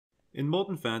In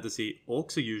modern fantasy,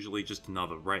 orcs are usually just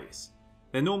another race.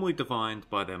 They're normally defined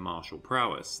by their martial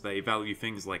prowess, they value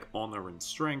things like honour and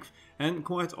strength, and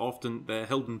quite often they're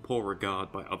held in poor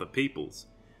regard by other peoples.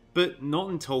 But not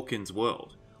in Tolkien's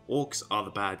world. Orcs are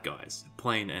the bad guys,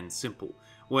 plain and simple.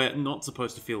 We're not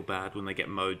supposed to feel bad when they get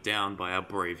mowed down by our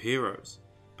brave heroes.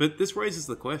 But this raises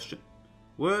the question,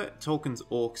 were Tolkien's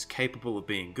orcs capable of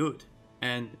being good?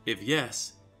 And if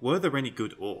yes, were there any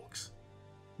good orcs?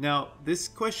 Now, this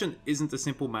question isn't a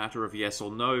simple matter of yes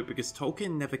or no because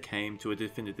Tolkien never came to a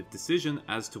definitive decision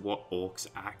as to what orcs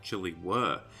actually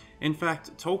were. In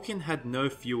fact, Tolkien had no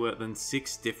fewer than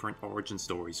 6 different origin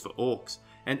stories for orcs,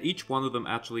 and each one of them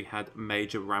actually had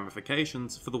major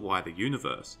ramifications for the wider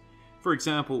universe. For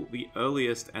example, the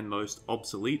earliest and most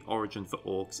obsolete origin for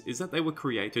orcs is that they were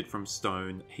created from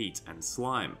stone, heat, and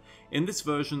slime. In this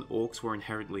version, orcs were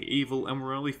inherently evil and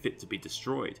were only fit to be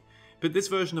destroyed. But this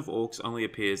version of orcs only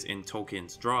appears in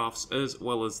Tolkien's drafts, as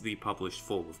well as the published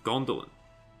Fall of Gondolin.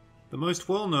 The most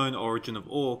well-known origin of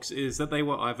orcs is that they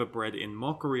were either bred in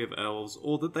mockery of elves,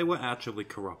 or that they were actually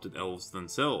corrupted elves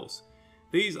themselves.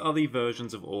 These are the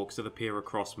versions of orcs that appear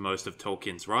across most of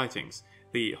Tolkien's writings,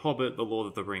 The Hobbit, The Lord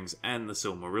of the Rings, and The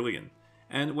Silmarillion.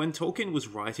 And when Tolkien was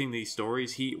writing these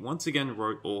stories, he once again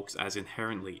wrote orcs as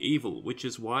inherently evil, which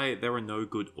is why there are no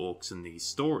good orcs in these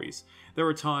stories. There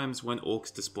are times when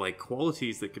orcs display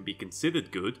qualities that can be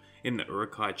considered good. In the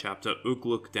Uruk-hai chapter,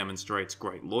 Ugluk demonstrates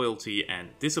great loyalty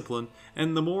and discipline,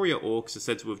 and the Moria orcs are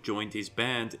said to have joined his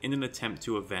band in an attempt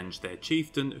to avenge their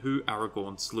chieftain who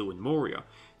Aragorn slew in Moria.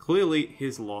 Clearly,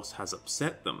 his loss has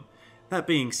upset them. That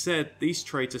being said, these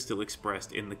traits are still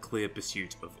expressed in the clear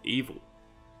pursuit of evil.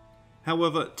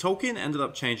 However, Tolkien ended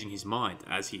up changing his mind,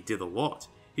 as he did a lot.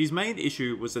 His main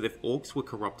issue was that if orcs were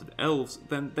corrupted elves,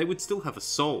 then they would still have a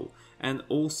soul, and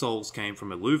all souls came from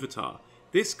Iluvatar.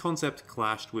 This concept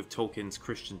clashed with Tolkien's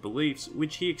Christian beliefs,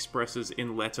 which he expresses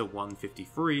in Letter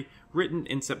 153, written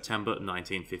in September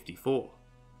 1954.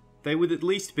 They would at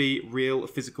least be real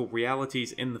physical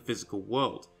realities in the physical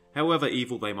world, however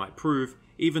evil they might prove,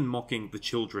 even mocking the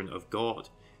children of God.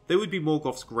 They would be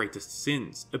Morgoth's greatest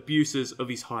sins, abuses of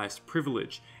his highest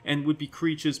privilege, and would be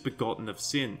creatures begotten of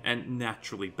sin and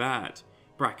naturally bad.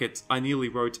 Brackets, I nearly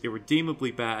wrote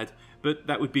irredeemably bad, but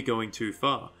that would be going too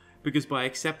far, because by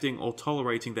accepting or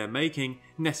tolerating their making,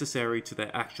 necessary to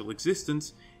their actual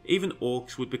existence, even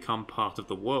orcs would become part of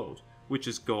the world, which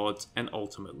is God's and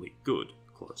ultimately good.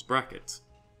 Close brackets.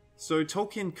 So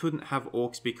Tolkien couldn't have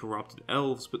orcs be corrupted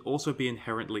elves, but also be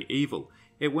inherently evil.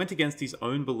 It went against his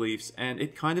own beliefs, and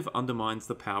it kind of undermines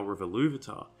the power of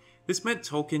Iluvatar. This meant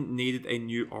Tolkien needed a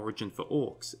new origin for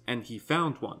orcs, and he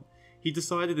found one. He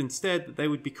decided instead that they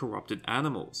would be corrupted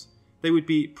animals. They would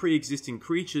be pre-existing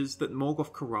creatures that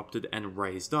Morgoth corrupted and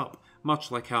raised up,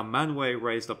 much like how Manwë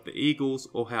raised up the eagles,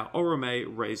 or how Orome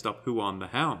raised up Huan the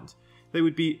Hound. They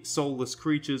would be soulless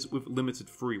creatures with limited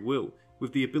free will,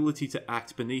 with the ability to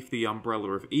act beneath the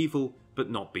umbrella of evil, but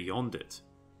not beyond it.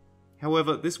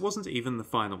 However, this wasn't even the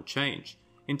final change.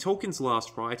 In Tolkien's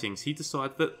last writings, he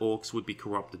decided that orcs would be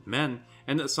corrupted men,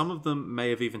 and that some of them may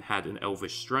have even had an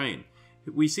elvish strain.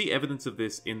 We see evidence of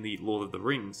this in The Lord of the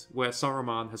Rings, where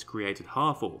Saruman has created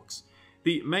half-orcs.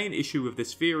 The main issue with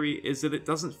this theory is that it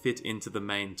doesn't fit into the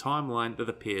main timeline that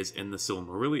appears in the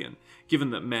Silmarillion,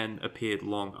 given that men appeared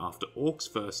long after orcs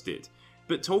first did.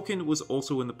 But Tolkien was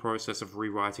also in the process of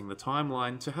rewriting the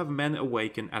timeline to have men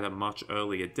awaken at a much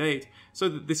earlier date, so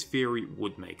that this theory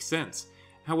would make sense.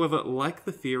 However, like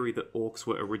the theory that orcs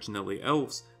were originally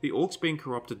elves, the orcs being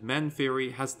corrupted men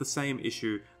theory has the same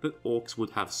issue that orcs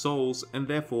would have souls and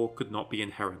therefore could not be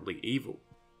inherently evil.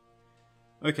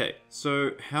 Okay,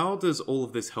 so how does all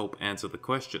of this help answer the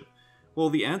question?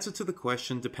 Well, the answer to the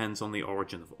question depends on the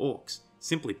origin of orcs.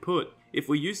 Simply put, if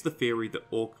we use the theory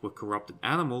that orcs were corrupted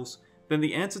animals, then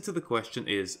the answer to the question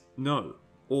is no,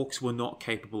 orcs were not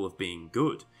capable of being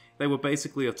good. They were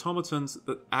basically automatons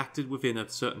that acted within a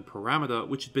certain parameter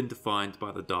which had been defined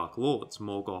by the Dark Lords,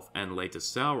 Morgoth and later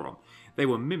Sauron. They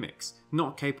were mimics,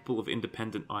 not capable of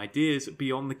independent ideas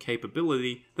beyond the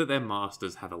capability that their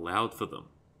masters had allowed for them.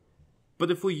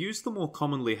 But if we use the more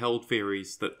commonly held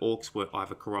theories that orcs were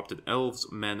either corrupted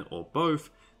elves, men, or both,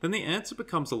 then the answer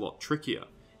becomes a lot trickier.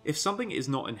 If something is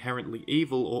not inherently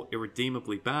evil or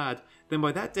irredeemably bad, then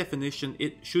by that definition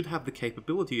it should have the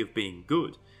capability of being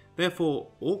good.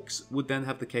 Therefore, orcs would then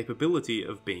have the capability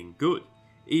of being good,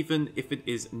 even if it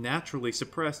is naturally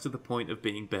suppressed to the point of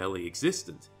being barely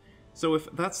existent. So if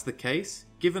that's the case,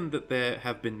 given that there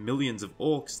have been millions of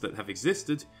orcs that have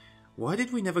existed, why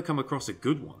did we never come across a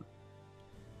good one?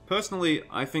 Personally,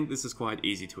 I think this is quite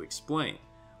easy to explain.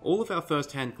 All of our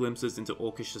first-hand glimpses into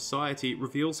Orcish society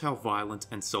reveals how violent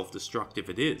and self-destructive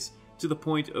it is, to the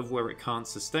point of where it can't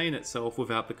sustain itself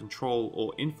without the control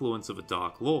or influence of a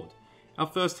Dark Lord. Our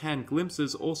first-hand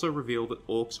glimpses also reveal that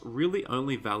Orcs really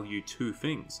only value two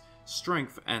things: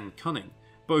 strength and cunning,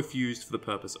 both used for the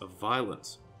purpose of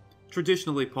violence.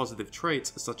 Traditionally positive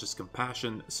traits such as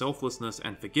compassion, selflessness,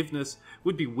 and forgiveness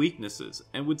would be weaknesses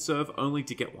and would serve only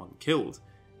to get one killed.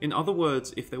 In other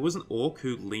words, if there was an Orc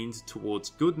who leaned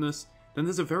towards goodness, then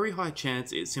there's a very high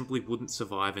chance it simply wouldn't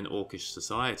survive in Orcish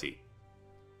society.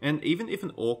 And even if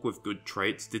an Orc with good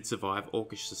traits did survive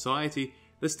Orcish society,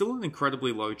 there's still an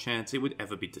incredibly low chance it would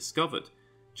ever be discovered.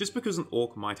 Just because an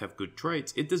Orc might have good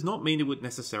traits, it does not mean it would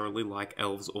necessarily like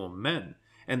elves or men,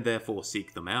 and therefore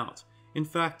seek them out. In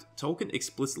fact, Tolkien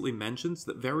explicitly mentions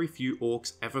that very few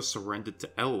Orcs ever surrendered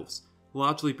to elves,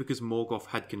 largely because Morgoth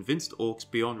had convinced Orcs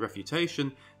beyond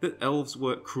refutation that elves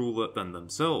were crueler than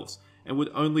themselves, and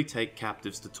would only take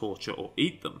captives to torture or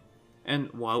eat them.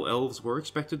 And while elves were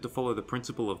expected to follow the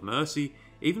principle of mercy,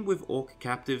 even with Orc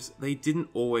captives, they didn't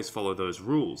always follow those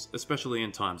rules, especially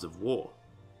in times of war.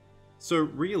 So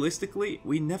realistically,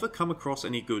 we never come across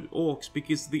any good Orcs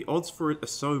because the odds for it are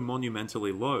so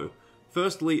monumentally low.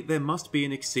 Firstly, there must be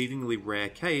an exceedingly rare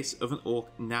case of an Orc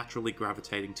naturally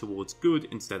gravitating towards good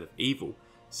instead of evil.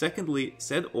 Secondly,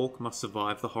 said Orc must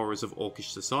survive the horrors of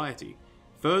Orcish society.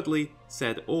 Thirdly,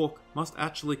 said Orc must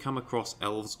actually come across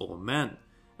elves or men.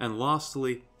 And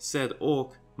lastly, said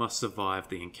Orc must survive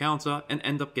the encounter and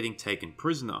end up getting taken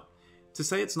prisoner. To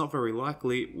say it's not very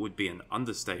likely would be an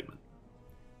understatement.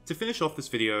 To finish off this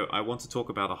video, I want to talk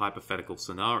about a hypothetical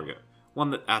scenario, one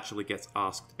that actually gets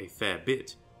asked a fair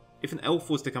bit. If an elf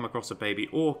was to come across a baby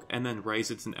Orc and then raise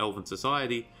it in elven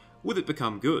society, would it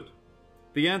become good?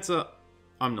 The answer,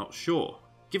 I'm not sure.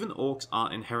 Given Orcs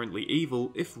aren't inherently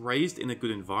evil, if raised in a good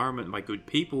environment by good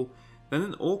people, then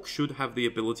an Orc should have the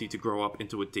ability to grow up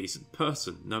into a decent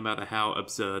person, no matter how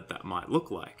absurd that might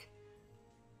look like.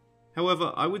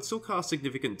 However, I would still cast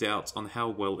significant doubts on how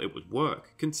well it would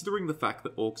work, considering the fact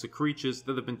that Orcs are creatures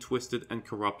that have been twisted and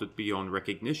corrupted beyond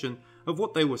recognition of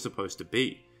what they were supposed to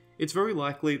be. It's very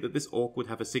likely that this Orc would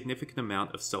have a significant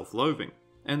amount of self-loathing,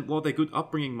 and while their good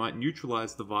upbringing might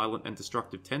neutralize the violent and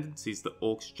destructive tendencies that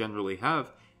Orcs generally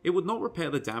have, it would not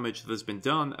repair the damage that has been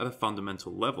done at a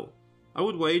fundamental level. I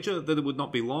would wager that it would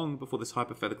not be long before this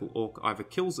hypothetical Orc either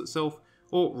kills itself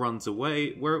or runs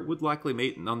away, where it would likely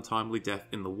meet an untimely death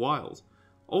in the wild.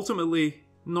 Ultimately,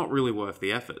 not really worth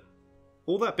the effort.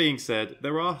 All that being said,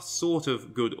 there are sort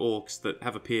of good Orcs that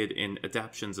have appeared in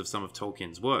adaptations of some of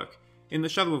Tolkien's work. In the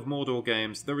Shadow of Mordor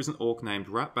games, there is an Orc named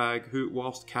Ratbag who,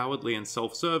 whilst cowardly and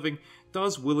self-serving,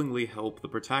 does willingly help the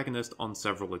protagonist on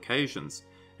several occasions.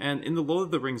 And in the Lord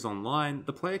of the Rings Online,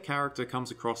 the player character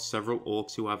comes across several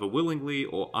Orcs who either willingly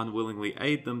or unwillingly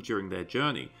aid them during their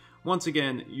journey. Once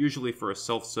again, usually for a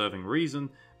self-serving reason,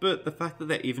 but the fact that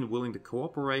they're even willing to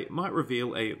cooperate might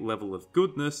reveal a level of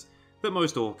goodness that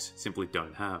most Orcs simply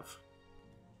don't have.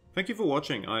 Thank you for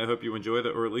watching. I hope you enjoyed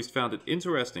it, or at least found it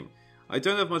interesting. I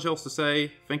don't have much else to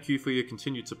say. Thank you for your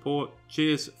continued support.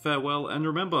 Cheers, farewell, and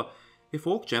remember, if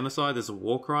Orc genocide is a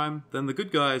war crime, then the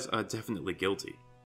good guys are definitely guilty.